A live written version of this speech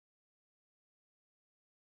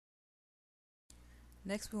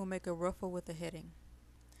Next we will make a ruffle with a heading.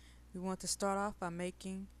 We want to start off by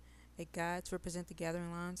making a guide to represent the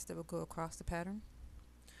gathering lines that will go across the pattern.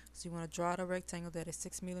 So you want to draw out a rectangle that is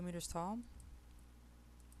 6 millimeters tall.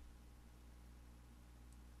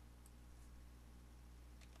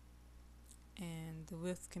 And the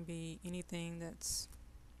width can be anything that's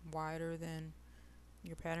wider than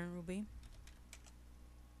your pattern will be.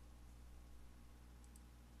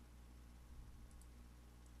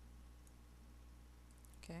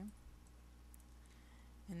 Okay.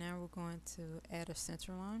 And now we're going to add a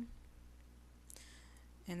center line.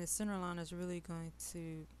 And the center line is really going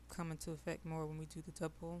to come into effect more when we do the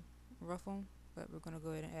double ruffle, but we're going to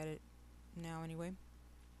go ahead and add it now anyway.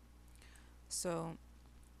 So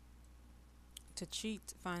to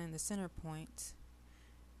cheat finding the center point,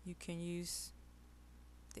 you can use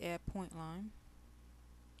the add point line,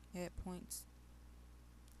 add points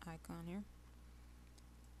icon here,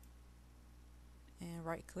 and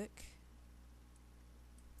right click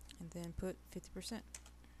and then put 50%,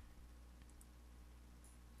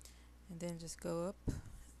 and then just go up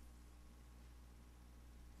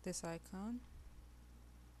this icon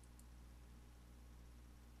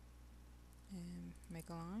and make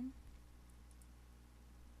a line,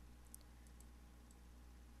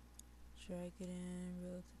 drag it in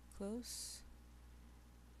relatively close,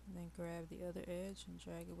 and then grab the other edge and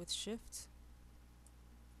drag it with shift.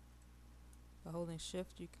 By holding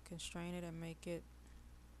shift you can constrain it and make it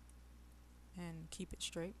and keep it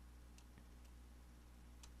straight.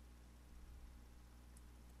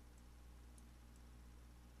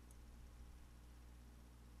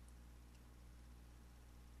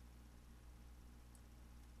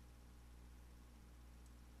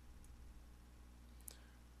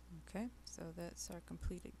 Okay, so that's our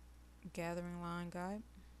completed gathering line guide.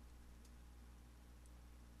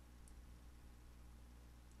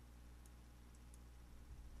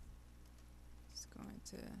 Just going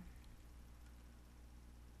to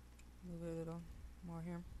move it a little more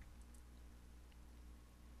here.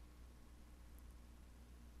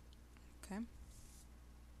 Okay.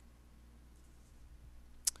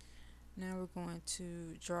 Now we're going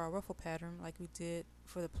to draw a ruffle pattern like we did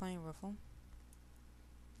for the plain ruffle.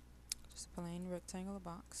 Just a plain rectangular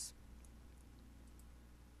box.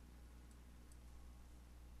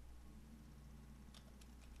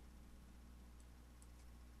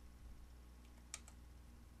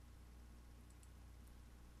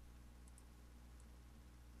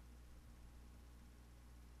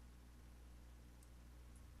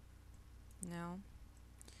 Now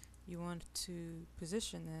you want to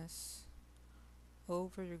position this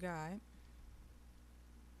over your guide,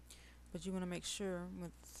 but you want to make sure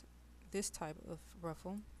with this type of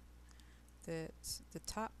ruffle that the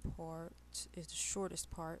top part is the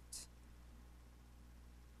shortest part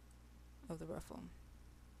of the ruffle.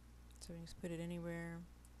 So you just put it anywhere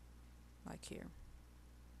like here,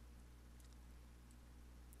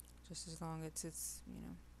 just as long as it's, you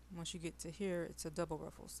know, once you get to here it's a double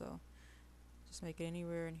ruffle, so just make it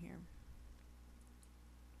anywhere in here.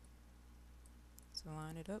 So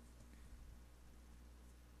line it up,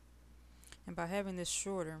 and by having this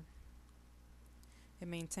shorter it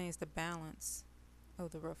maintains the balance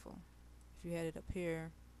of the ruffle. If you had it up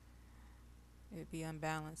here it would be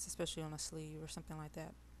unbalanced, especially on a sleeve or something like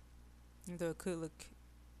that, even though it could look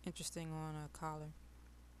interesting on a collar.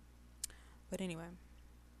 But anyway,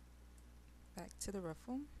 back to the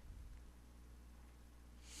ruffle.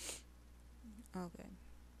 Okay,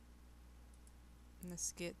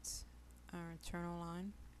 let's get our internal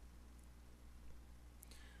line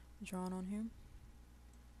drawn on here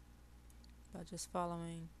by just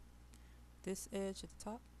following this edge at the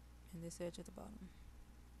top and this edge at the bottom.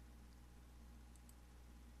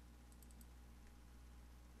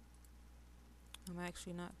 I'm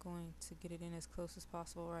actually not going to get it in as close as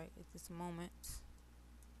possible right at this moment.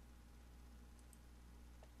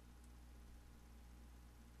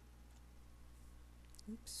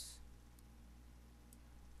 Oops.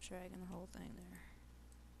 Dragging the whole thing there.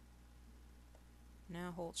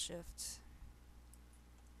 Now hold shift.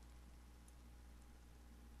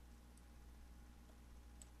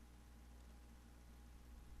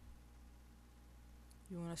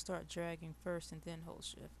 You want to start dragging first and then hold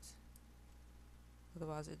shift.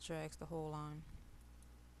 Otherwise it drags the whole line.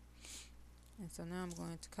 And so now I'm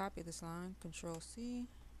going to copy this line, Control C,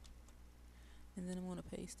 and then I'm going to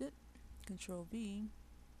paste it, Control V,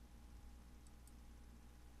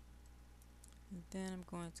 and then I'm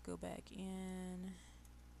going to go back in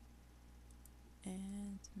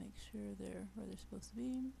and make sure they're where they're supposed to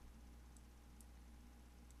be.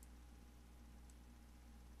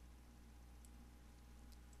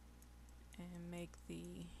 And make make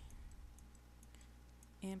the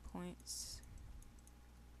endpoints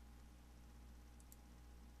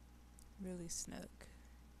really snug.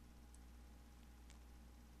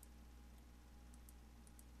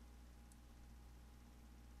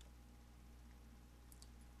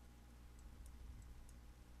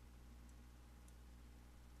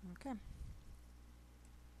 Okay.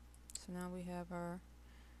 So now we have our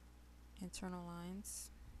internal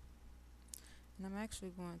lines. And I'm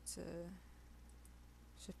actually going to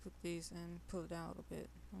shift click these and pull it down a little bit.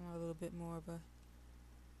 I want a little bit more of a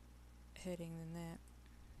heading than that.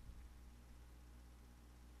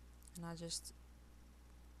 And I just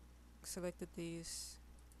selected these,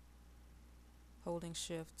 holding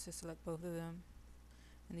shift to select both of them,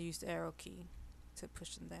 and use the arrow key to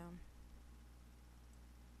push them down.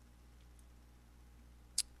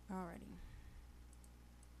 Alrighty.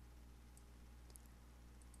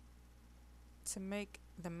 To make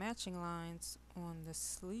the matching lines on the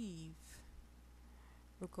sleeve,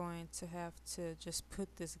 we're going to have to just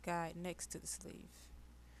put this guide next to the sleeve,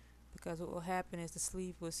 because what will happen is the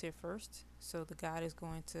sleeve was here first, so the guide is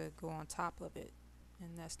going to go on top of it,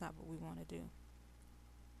 and that's not what we want to do.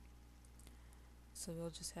 So we'll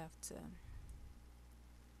just have to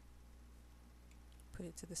put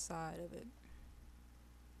it to the side of it.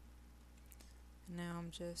 And now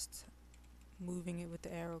I'm just moving it with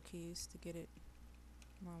the arrow keys to get it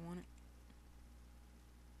where I want it.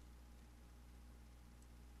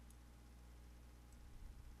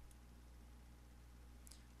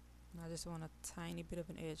 And I just want a tiny bit of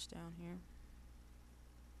an edge down here.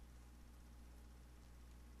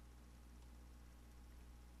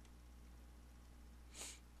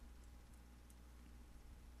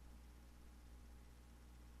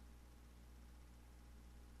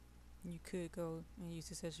 You could go and use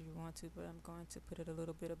this edge if you want to, but I'm going to put it a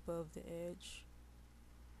little bit above the edge.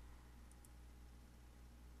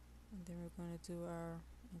 And then we're going to do our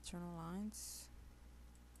internal lines,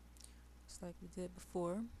 just like we did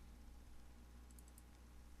before.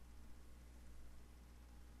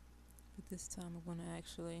 But this time I'm going to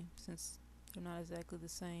actually, since they're not exactly the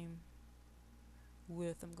same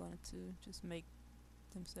width, I'm going to just make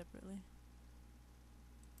them separately.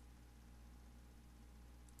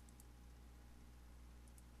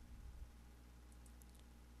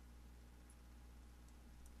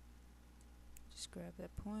 Just grab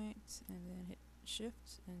that point and then hit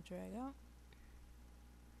shift and drag out.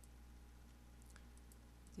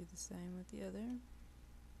 Do the same with the other.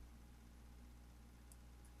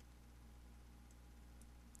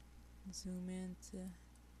 Zoom in to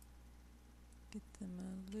get them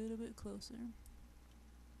a little bit closer.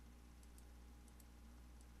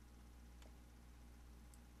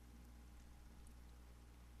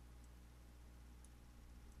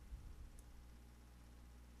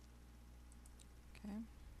 Okay.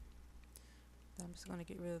 I'm just going to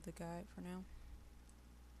get rid of the guide for now.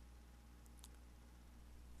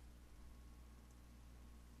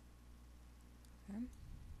 Okay.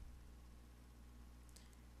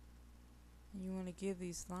 And you want to give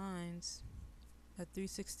these lines a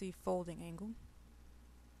 360 folding angle.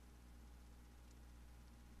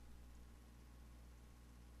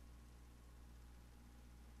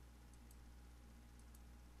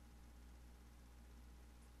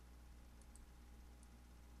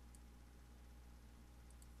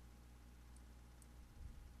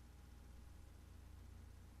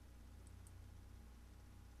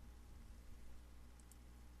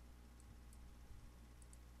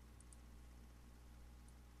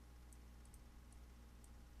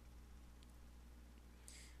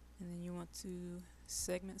 And then you want to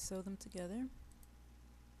segment sew them together.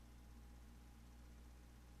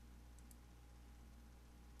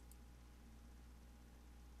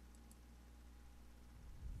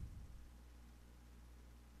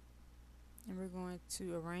 And we're going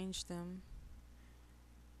to arrange them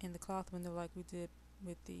in the cloth window like we did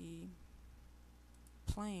with the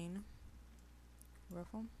plain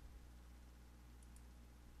ruffle.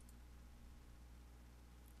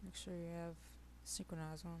 Make sure you have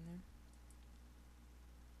synchronize on there.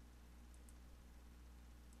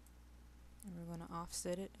 And we're going to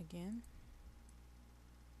offset it again.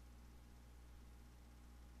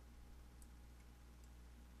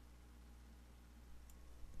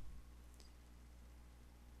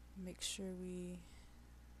 Make sure we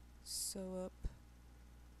sew up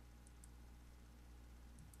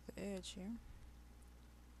the edge here.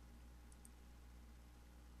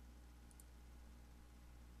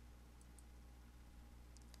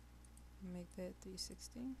 Make that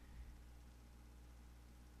 360.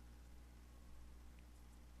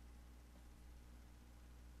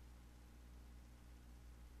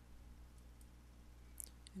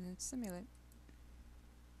 and then simulate.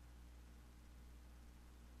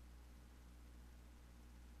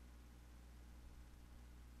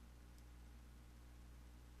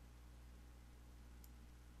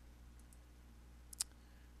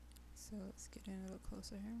 So let's get in a little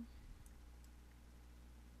closer here.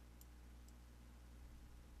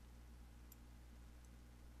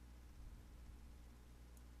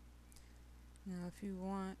 Now if you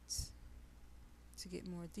want to get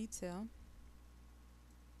more detail,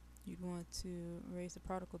 you'd want to raise the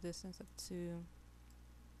particle distance up to,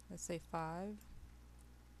 let's say, 5.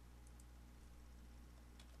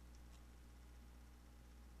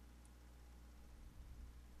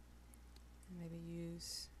 And maybe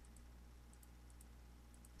use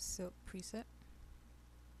silk preset.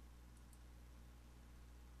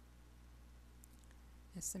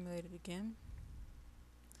 And simulate it again.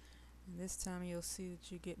 And this time you'll see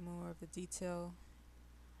that you get more of the detail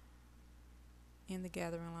in the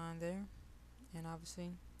gathering line there, and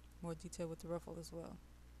obviously more detail with the ruffle as well.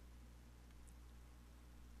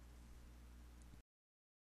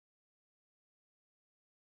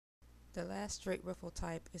 The last straight ruffle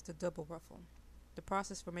type is the double ruffle. The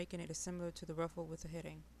process for making it is similar to the ruffle with the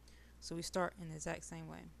heading. So we start in the exact same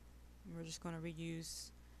way. And we're just going to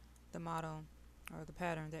reuse the model or the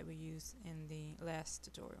pattern that we used in the last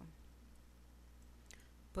tutorial.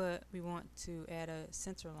 But we want to add a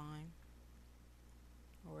center line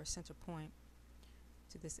or a center point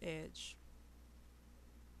to this edge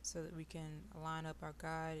so that we can line up our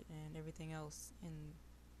guide and everything else in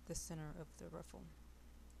the center of the ruffle.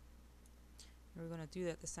 And we're going to do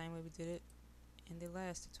that the same way we did it in the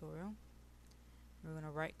last tutorial. We're going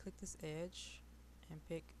to right click this edge and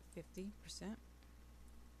pick 50%.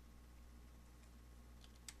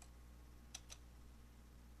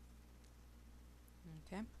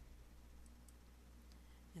 Okay.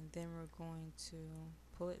 And then we're going to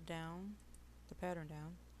pull it down, the pattern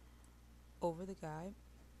down, over the guide.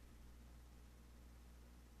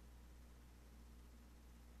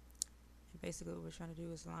 And basically what we're trying to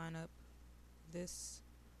do is line up this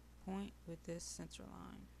point with this center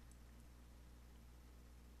line.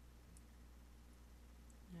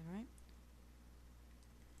 Alright.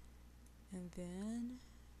 And then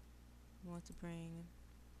we want to bring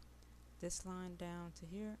this line down to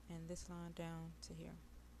here and this line down to here.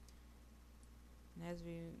 And as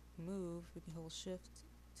we move, we can hold shift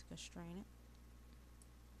to constrain it.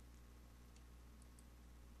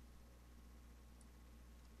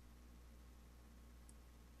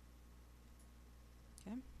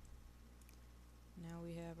 Okay. Now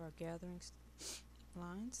we have our gathering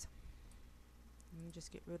lines. Let me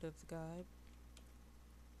just get rid of the guide.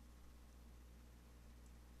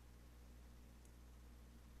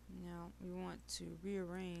 Now we want to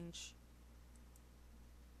rearrange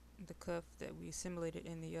the cuff that we simulated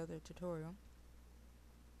in the other tutorial.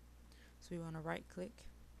 So we want to right click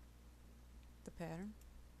the pattern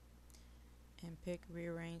and pick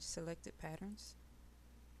rearrange selected patterns.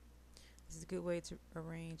 This is a good way to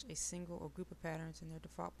arrange a single or group of patterns in their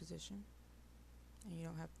default position, and you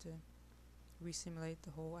don't have to resimulate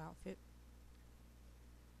the whole outfit.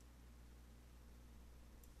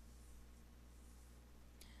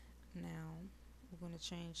 Now we're going to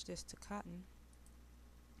change this to cotton,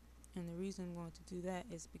 and the reason we're going to do that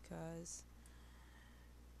is because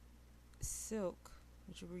silk,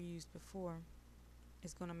 which we used before,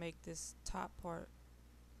 is going to make this top part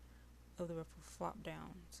of the ruffle flop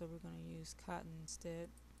down, so we're going to use cotton instead.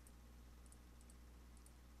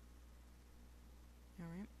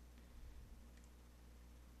 Alright,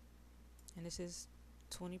 and this is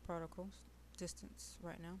 20 particles distance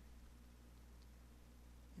right now,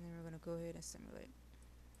 and then we're going to go ahead and simulate.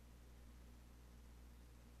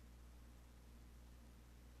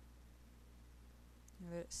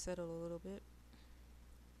 Let it settle a little bit,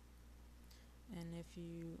 and if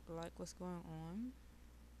you like what's going on,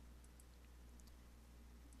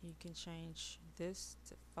 you can change this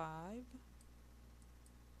to 5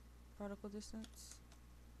 particle distance,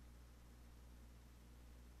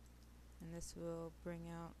 and this will bring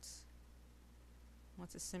out,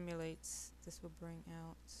 once it simulates, this will bring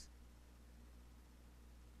out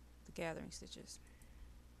the gathering stitches.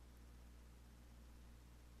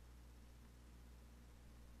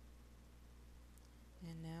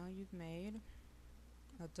 And now you've made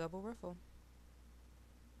a double ruffle.